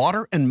 Just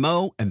water and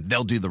mow, and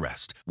they'll do the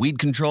rest. Weed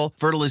control,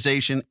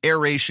 fertilization,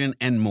 aeration,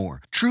 and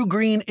more.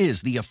 TruGreen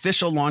is the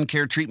official lawn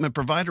care treatment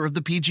provider of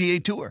the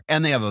PGA Tour,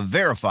 and they have a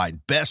verified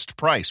best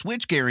price,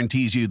 which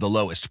guarantees you the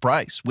lowest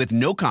price with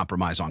no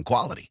compromise on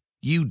quality.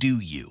 You do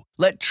you.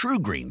 Let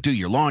TruGreen do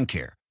your lawn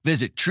care.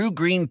 Visit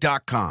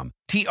TruGreen.com,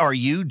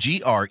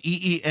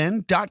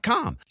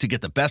 TruGreen.com, to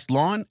get the best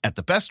lawn at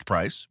the best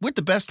price with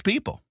the best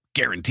people.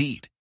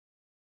 Guaranteed.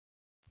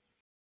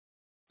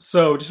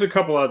 So just a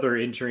couple other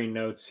injury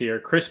notes here.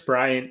 Chris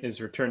Bryant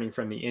is returning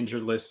from the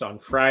injured list on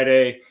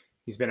Friday.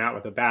 He's been out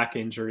with a back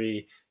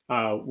injury.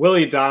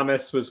 Willy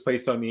Adames was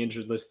placed on the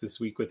injured list this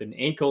week with an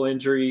ankle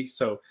injury.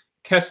 So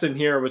Keston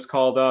here was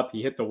called up.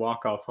 He hit the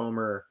walk-off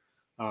homer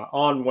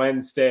on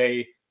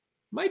Wednesday.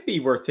 Might be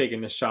worth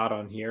taking a shot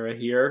on here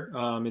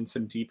in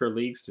some deeper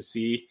leagues to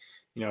see,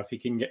 if he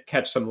can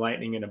catch some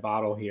lightning in a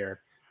bottle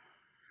here.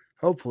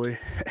 Hopefully.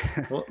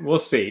 We'll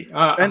see.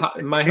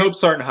 My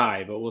hopes aren't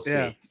high, but we'll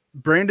see.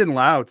 Brandon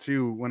Lau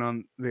too went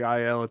on the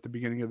IL at the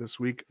beginning of this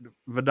week.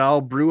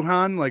 Vidal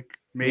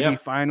Brujan,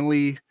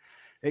 finally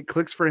it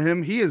clicks for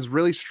him. He has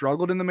really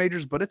struggled in the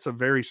majors, but it's a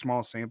very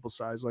small sample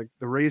size. Like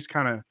the Rays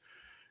kind of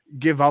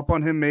give up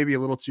on him maybe a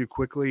little too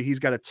quickly. He's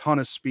got a ton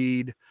of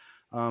speed,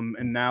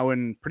 and now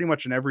in pretty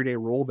much an everyday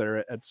role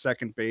there at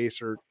second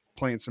base or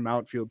playing some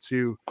outfield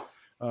too.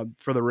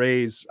 For the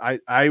Rays,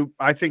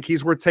 I think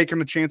he's worth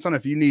taking a chance on.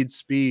 If you need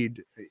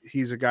speed,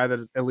 he's a guy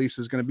that at least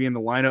is going to be in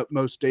the lineup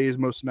most days,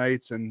 most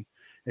nights. And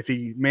if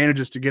he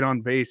manages to get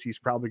on base, he's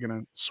probably going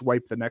to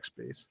swipe the next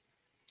base.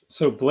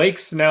 So Blake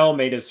Snell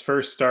made his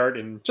first start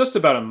in just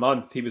about a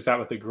month. He was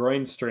out with a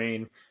groin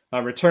strain.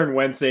 Returned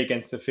Wednesday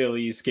against the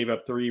Phillies, gave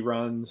up 3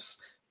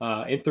 runs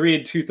in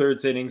 3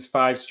 2/3 innings,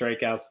 5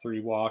 strikeouts,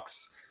 3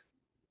 walks.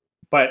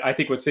 But I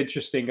think what's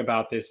interesting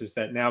about this is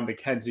that now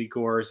Mackenzie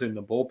Gore is in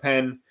the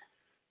bullpen.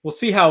 We'll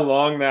see how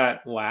long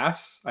that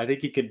lasts. I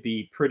think he could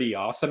be pretty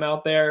awesome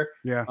out there.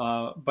 Yeah.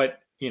 But,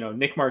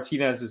 Nick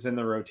Martinez is in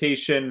the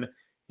rotation.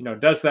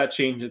 Does that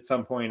change at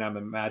some point? I'm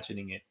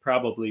imagining it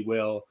probably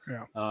will.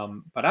 Yeah.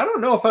 But I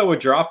don't know if I would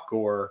drop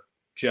Gore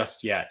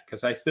just yet,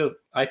 because I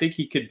think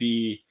he could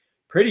be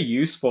pretty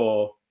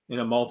useful in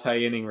a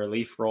multi-inning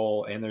relief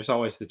role, and there's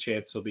always the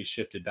chance he'll be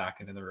shifted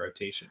back into the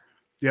rotation.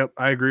 Yep,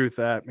 I agree with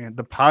that, man.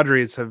 The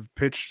Padres have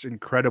pitched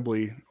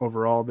incredibly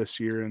overall this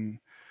year, and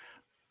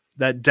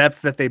that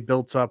depth that they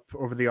built up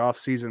over the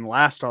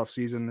last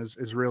offseason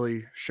is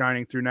really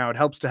shining through now. It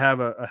helps to have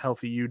a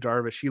healthy Yu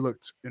Darvish. He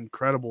looked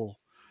incredible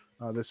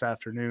this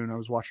afternoon. I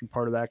was watching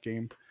part of that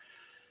game.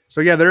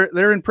 So yeah,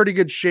 they're in pretty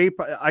good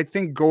shape. I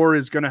think Gore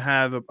is going to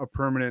have a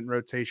permanent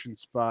rotation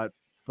spot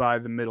by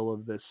the middle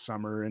of this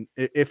summer. And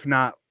if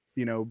not,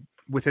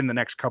 within the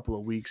next couple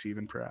of weeks,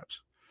 even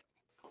perhaps.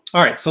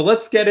 All right, so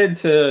let's get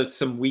into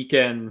some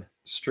weekend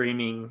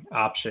streaming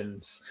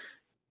options.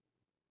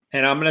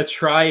 And I'm going to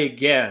try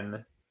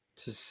again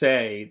to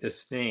say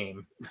this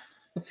name.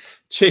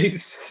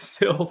 Chase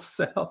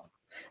Silsell.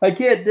 I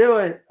can't do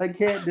it.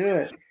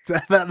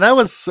 That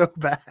was so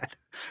bad.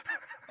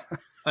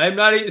 I'm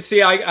not even,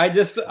 see,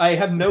 I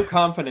have no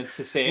confidence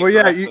to say it. Well,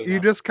 yeah, correctly you now.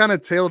 just kind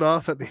of tailed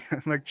off at the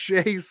end, like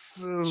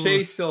Chase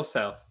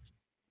Silsell.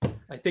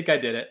 I think I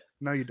did it.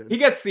 No, you didn't. He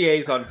gets the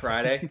A's on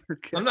Friday.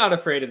 Okay. I'm not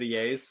afraid of the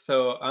A's,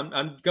 so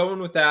I'm going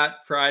with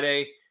that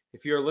Friday.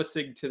 If you're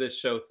listening to this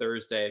show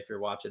Thursday, if you're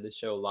watching the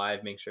show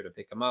live, make sure to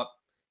pick them up.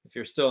 If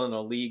you're still in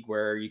a league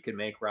where you can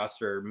make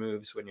roster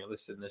moves when you're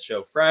listening to the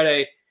show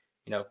Friday,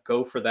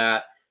 go for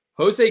that.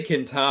 Jose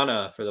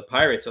Quintana for the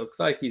Pirates. It looks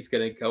like he's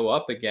going to go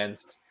up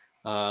against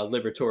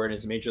Liberatore in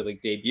his major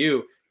league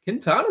debut.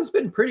 Quintana's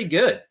been pretty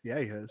good. Yeah,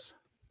 he has.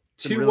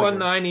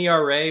 2.19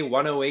 ERA,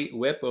 108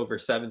 WHIP over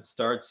 7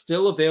 starts.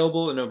 Still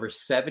available in over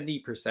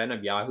 70%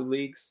 of Yahoo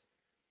leagues.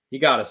 You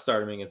got to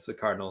start him against the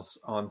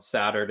Cardinals on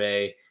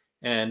Saturday.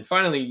 And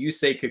finally,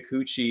 Yusei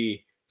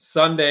Kikuchi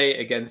Sunday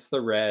against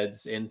the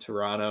Reds in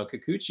Toronto.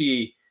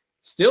 Kikuchi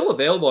still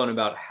available in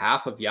about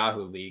half of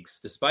Yahoo leagues,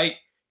 despite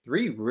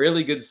 3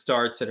 really good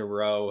starts in a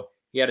row.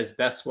 He had his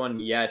best one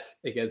yet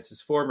against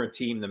his former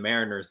team, the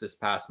Mariners, this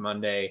past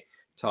Monday.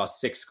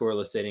 Tossed 6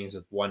 scoreless innings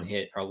with 1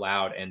 hit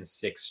allowed and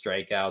 6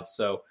 strikeouts.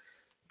 So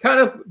kind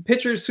of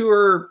pitchers who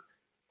are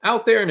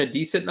out there in a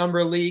decent number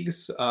of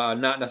leagues,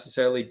 not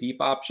necessarily deep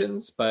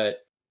options,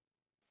 but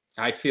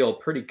I feel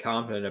pretty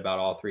confident about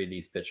all 3 of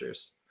these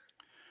pitchers.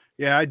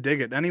 Yeah, I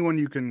dig it. Anyone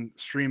you can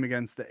stream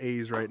against the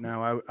A's right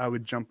now, I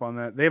would jump on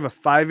that. They have a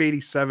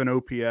 587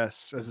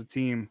 OPS as a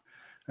team.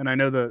 And I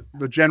know the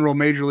general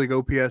major league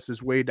OPS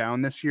is way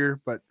down this year,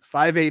 but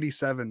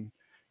 587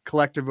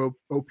 collective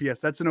OPS,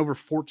 that's in over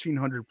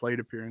 1,400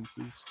 plate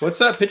appearances. What's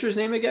that pitcher's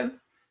name again?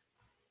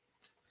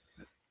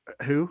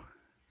 Who?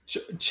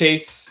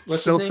 Chase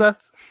Silseth.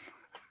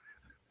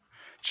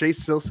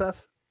 Chase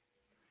Silseth.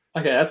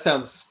 Okay, that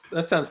sounds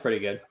pretty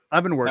good.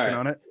 I've been working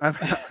on it.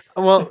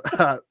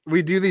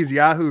 We do these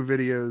Yahoo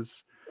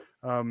videos.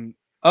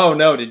 Oh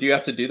no! Did you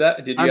have to do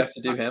that? Did you have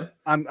to do him?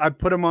 I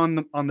put him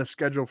on the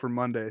schedule for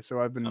Monday,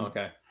 so I've been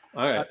okay.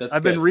 All right,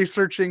 I've been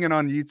researching it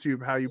on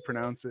YouTube how you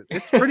pronounce it.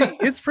 It's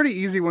pretty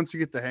easy once you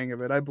get the hang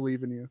of it. I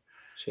believe in you.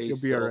 You'll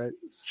be all right.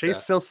 Chase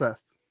Silseth.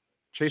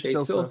 Chase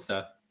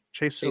Silseth.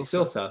 Chase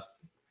Silseth.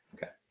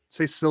 Okay.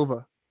 Say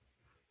Silva.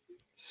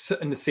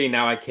 And see,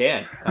 now I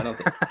can. I don't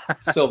think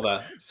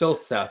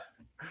Silseth.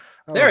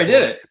 There, I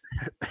did it.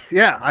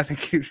 Yeah, I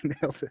think you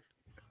nailed it.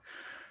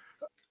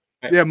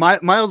 Right. Yeah,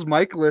 Miles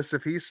Michaelis,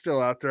 if he's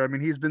still out there, I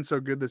mean, he's been so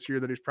good this year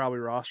that he's probably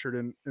rostered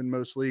in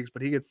most leagues,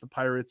 but he gets the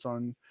Pirates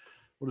on,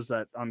 what is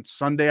that, on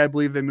Sunday, I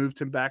believe they moved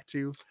him back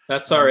to.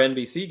 That's our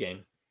NBC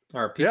game,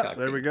 our Peacock Yeah,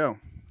 there game. we go.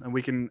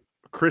 And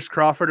Chris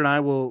Crawford and I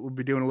will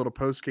be doing a little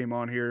post game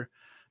on here.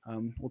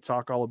 We'll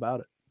talk all about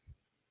it.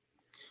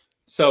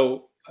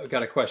 So I've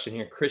got a question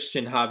here.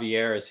 Christian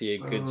Javier, is he a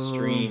good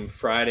stream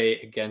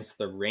Friday against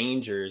the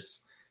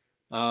Rangers?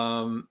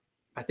 I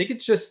think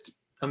it's just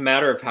a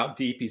matter of how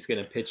deep he's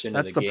going to pitch into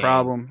the game. That's the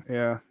problem.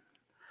 Yeah.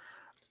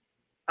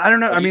 I don't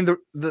know. I mean,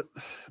 the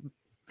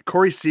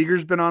Corey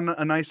Seager's been on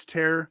a nice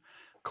tear.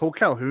 Cole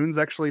Calhoun's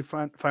actually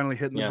finally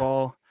hitting the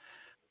ball.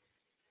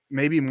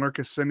 Maybe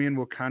Marcus Semien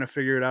will kind of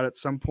figure it out at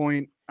some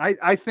point.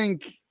 I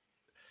think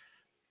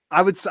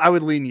I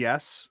would lean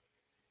yes.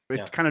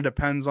 It kind of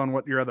depends on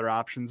what your other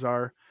options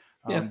are.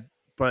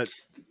 But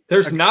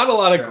there's not a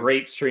lot of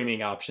great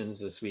streaming options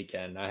this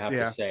weekend, I have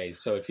to say.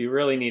 So if you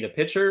really need a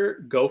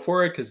pitcher, go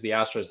for it, because the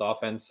Astros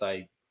offense,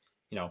 I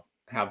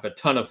have a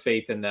ton of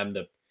faith in them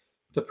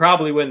to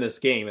probably win this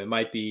game. It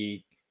might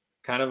be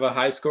kind of a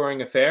high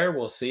scoring affair.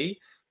 We'll see.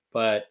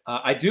 But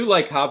I do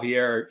like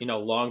Javier,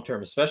 long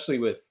term, especially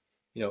with,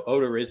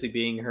 Oda Rizzi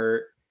being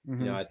hurt.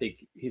 Mm-hmm. I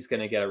think he's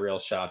going to get a real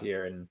shot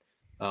here, and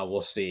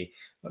we'll see.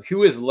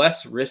 Who is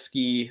less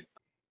risky?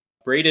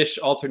 Bradish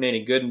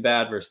alternating good and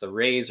bad versus the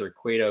Rays, or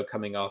Cueto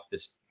coming off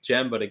this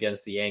gem, but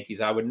against the Yankees.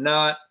 I would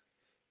not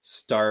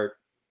start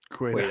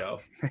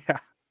Cueto. Yeah.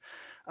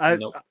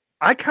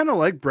 I kind of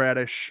like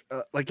Bradish.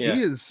 He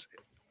is.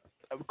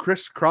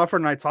 Chris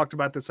Crawford and I talked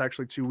about this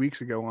actually 2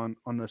 weeks ago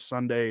on the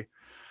Sunday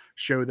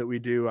show that we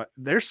do.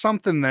 There's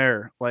something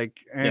there.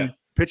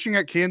 Pitching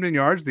at Camden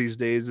Yards these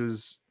days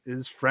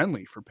is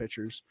friendly for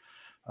pitchers.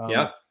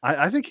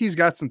 I think he's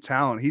got some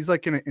talent. He's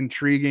like an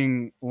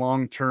intriguing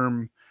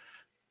long-term,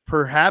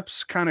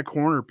 perhaps kind of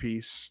corner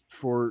piece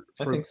for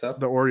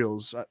the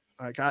Orioles.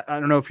 I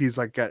don't know if he's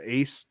like got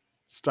ace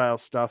style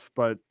stuff,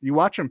 but you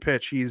watch him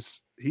pitch,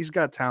 he's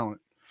got talent.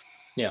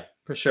 Yeah,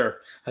 for sure.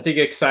 I think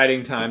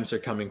exciting times are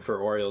coming for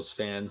Orioles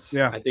fans.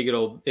 Yeah. I think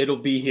it'll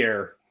be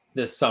here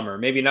this summer.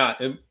 Maybe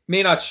not. It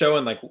may not show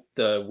in like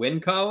the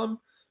win column,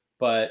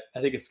 but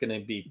I think it's going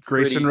to be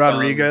Grayson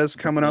Rodriguez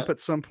coming up at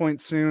some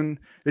point soon.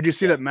 Did you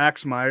see that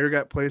Max Meyer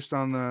got placed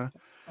on the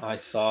I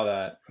saw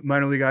that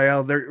minor league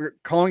IL? They're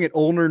calling it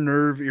ulnar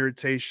nerve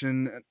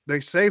irritation.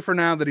 They say for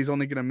now that he's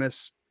only going to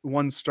miss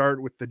one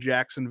start with the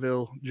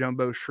Jacksonville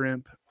Jumbo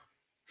Shrimp.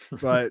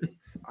 but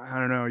I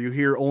don't know. You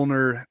hear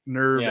ulnar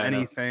nerve, Yeah, I know.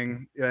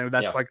 anything.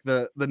 That's Yeah. like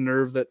the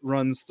nerve that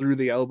runs through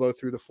the elbow,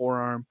 through the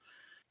forearm.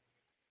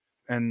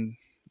 And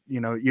you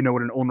know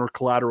what an ulnar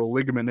collateral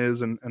ligament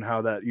is and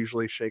how that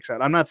usually shakes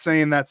out. I'm not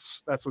saying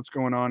that's what's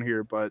going on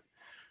here, but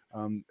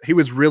he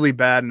was really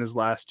bad in his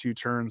last 2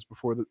 turns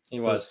before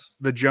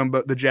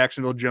the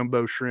Jacksonville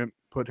Jumbo Shrimp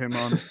put him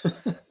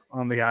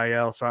on the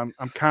IL. So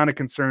I'm kind of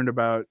concerned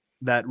about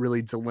that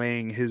really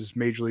delaying his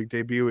major league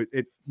debut.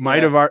 It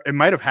might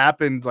have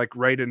happened like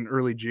right in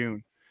early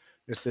June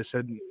if this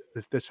hadn't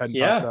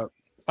popped up.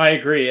 I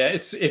agree.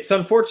 It's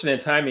unfortunate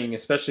timing,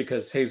 especially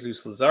because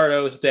Jesus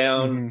Luzardo is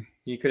down. Mm-hmm.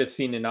 You could have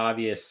seen an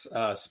obvious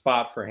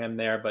spot for him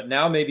there, but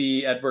now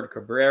maybe Edward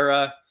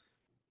Cabrera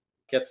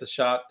gets a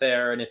shot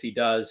there, and if he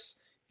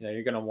does,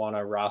 you're going to want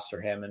to roster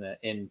him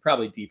in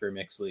probably deeper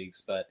mixed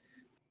leagues. But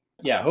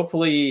yeah,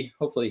 hopefully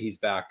he's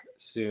back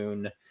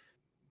soon.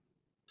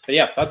 But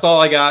yeah, that's all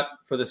I got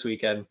for this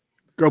weekend.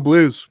 Go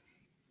Blues!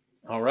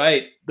 All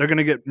right, they're going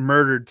to get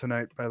murdered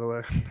tonight, by the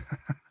way.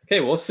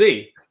 Okay, we'll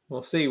see.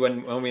 We'll see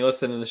when we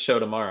listen to the show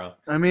tomorrow.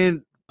 I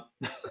mean,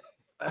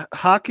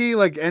 hockey,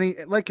 like any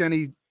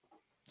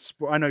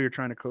sport. I know you're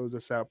trying to close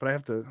this out, but I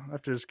have to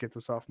just get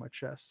this off my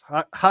chest.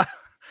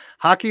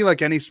 Hockey,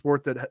 like any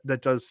sport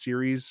that does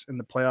series in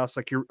the playoffs,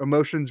 like your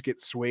emotions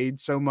get swayed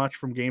so much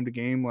from game to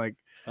game. Like,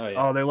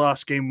 oh, they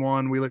lost game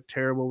 1, we look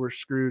terrible, we're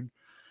screwed.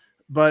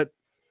 But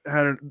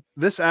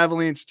this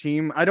Avalanche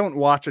team, I don't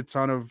watch a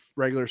ton of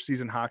regular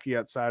season hockey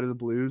outside of the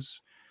Blues.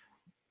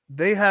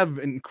 They have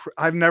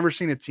I've never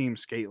seen a team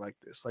skate like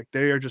this. Like,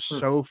 they are just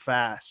so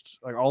fast.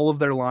 Like, all of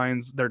their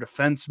lines, their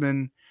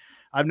defensemen,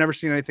 I've never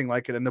seen anything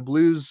like it. And the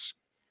Blues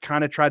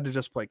kind of tried to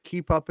just play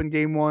keep up in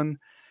game 1.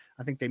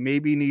 I think they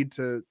maybe need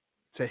to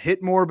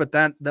hit more, but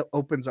that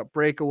opens up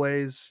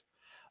breakaways.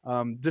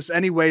 Just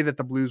any way that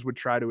the Blues would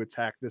try to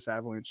attack this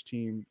Avalanche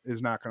team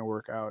is not going to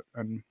work out.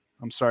 And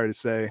I'm sorry to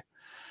say,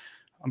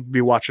 I'll be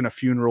watching a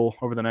funeral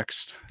over the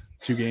next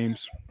 2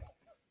 games.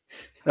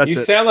 You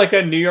sound like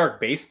a New York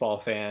baseball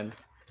fan.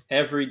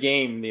 Every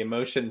game, the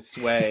emotions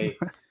sway.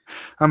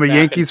 I'm a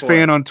Yankees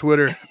fan on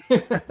Twitter.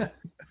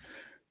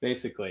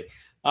 Basically.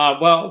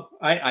 Well,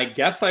 I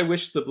guess I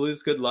wish the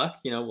Blues good luck.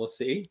 We'll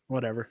see.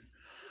 Whatever.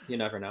 You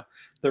never know.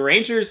 The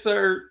Rangers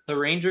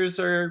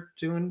are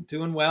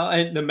doing well.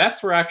 And the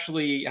Mets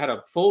had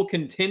a full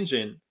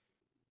contingent.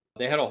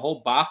 They had a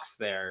whole box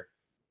there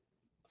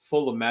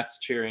full of Mets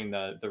cheering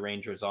the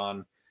Rangers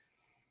on.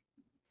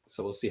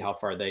 So we'll see how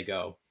far they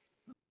go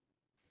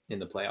in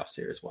the playoffs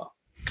here as well.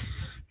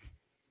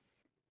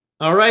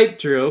 All right,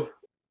 Drew.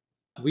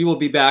 We will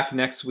be back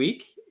next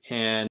week.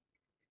 And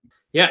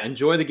yeah,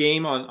 enjoy the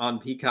game on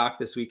Peacock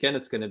this weekend.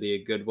 It's going to be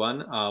a good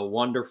one.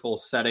 Wonderful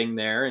setting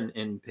there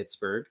in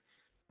Pittsburgh.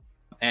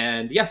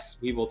 And yes,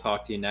 we will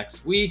talk to you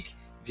next week.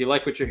 If you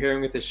like what you're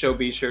hearing with the show,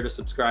 be sure to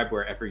subscribe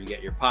wherever you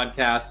get your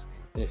podcasts.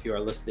 And if you are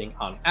listening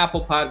on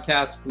Apple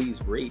Podcasts,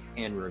 please rate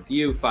and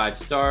review 5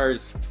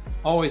 stars.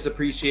 Always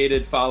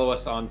appreciated. Follow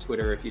us on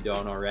Twitter if you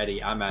don't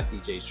already. I'm at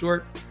DJ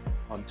Short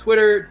on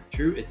Twitter.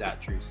 Drew is at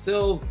Drew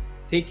Silv.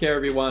 Take care,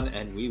 everyone,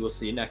 and we will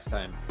see you next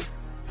time.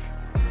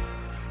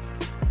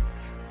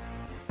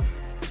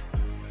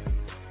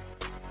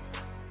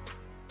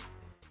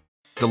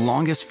 The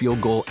longest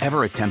field goal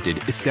ever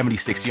attempted is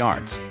 76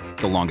 yards.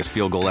 The longest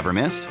field goal ever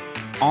missed?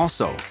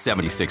 Also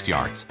 76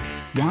 yards.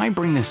 Why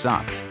bring this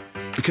up?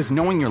 Because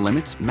knowing your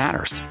limits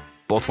matters,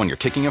 both when you're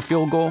kicking a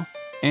field goal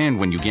and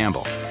when you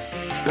gamble.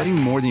 Betting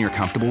more than you're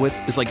comfortable with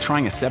is like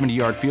trying a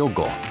 70-yard field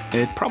goal.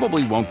 It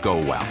probably won't go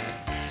well.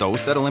 So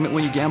set a limit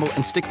when you gamble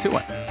and stick to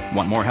it.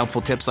 Want more helpful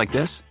tips like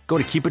this? Go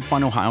to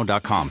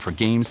keepitfunohio.com for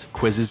games,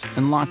 quizzes,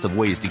 and lots of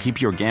ways to keep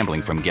your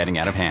gambling from getting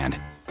out of hand.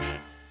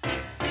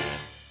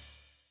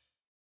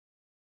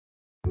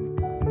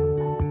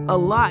 A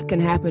lot can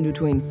happen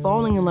between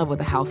falling in love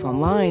with a house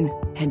online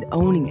and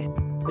owning it.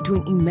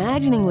 Between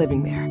imagining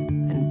living there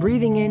and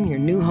breathing in your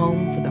new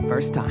home for the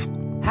first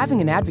time.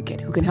 Having an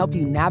advocate who can help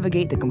you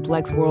navigate the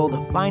complex world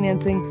of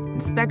financing,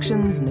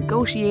 inspections,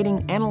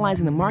 negotiating,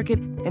 analyzing the market,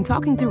 and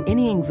talking through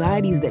any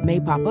anxieties that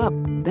may pop up,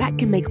 that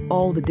can make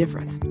all the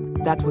difference.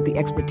 That's what the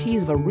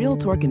expertise of a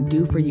Realtor can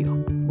do for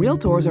you.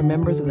 Realtors are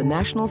members of the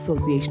National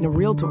Association of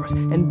Realtors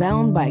and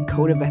bound by a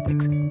code of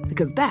ethics,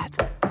 because that's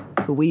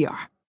who we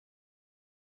are.